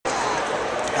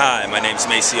Hi, my name is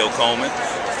Maceo Coleman,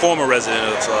 former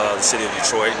resident of the city of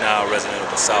Detroit, now resident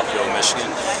of Southfield, Michigan.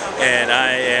 And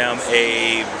I am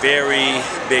a very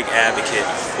big advocate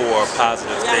for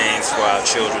positive things for our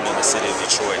children in the city of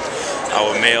Detroit,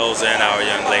 our males and our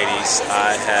young ladies.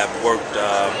 I have worked,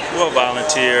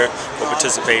 volunteered or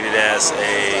participated as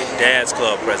a Dad's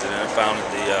Club president. I founded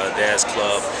the Dad's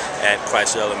Club at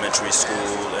Christ Elementary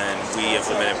School, and we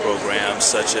implemented programs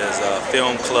such as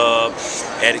film club,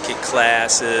 etiquette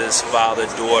classes,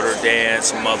 father-daughter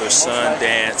dance, mother-son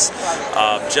dance,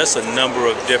 just a number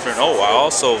of different. I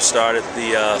also started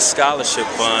the scholarship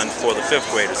fund for the fifth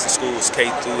graders. The school is K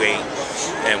through 8,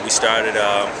 and we started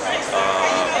a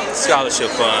scholarship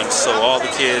fund so all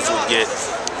the kids would get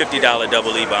 $50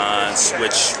 double E bonds,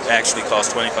 which actually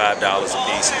cost $25 a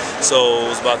piece. So it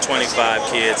was about 25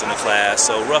 kids in the class,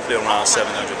 so roughly around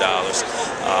 $700.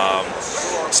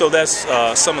 So that's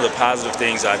some of the positive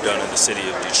things I've done in the city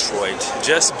of Detroit.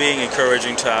 Just being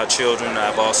encouraging to our children.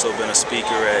 I've also been a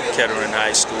speaker at Kettering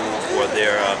High School for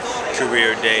their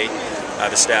career day.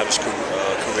 I've established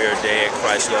career day at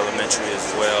Christ Elementary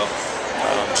as well.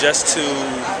 Just to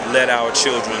let our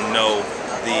children know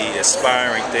the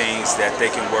aspiring things that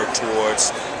they can work towards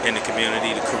in the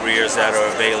community, the careers that are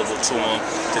available to them,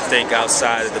 to think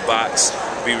outside of the box,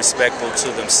 be respectful to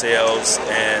themselves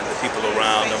and the people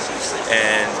around them,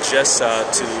 and just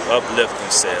to uplift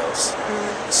themselves.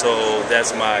 So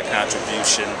that's my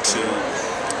contribution to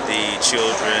the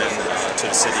children, to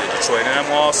the city of Detroit. And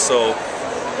I'm also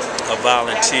a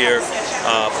volunteer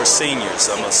for seniors.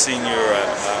 I'm a senior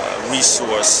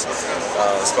resource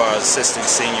as far as assisting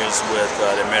seniors with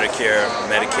their Medicare,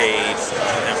 Medicaid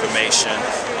information,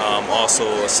 also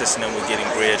assisting them with getting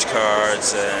bridge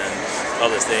cards and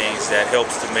other things that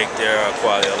helps to make their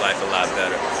quality of life a lot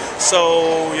better.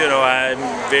 So, you know, I'm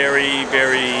very,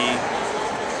 very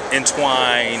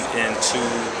entwined into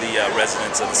the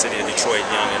residents of the city of Detroit,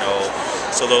 young and old.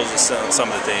 So those are some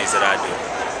of the things that I do.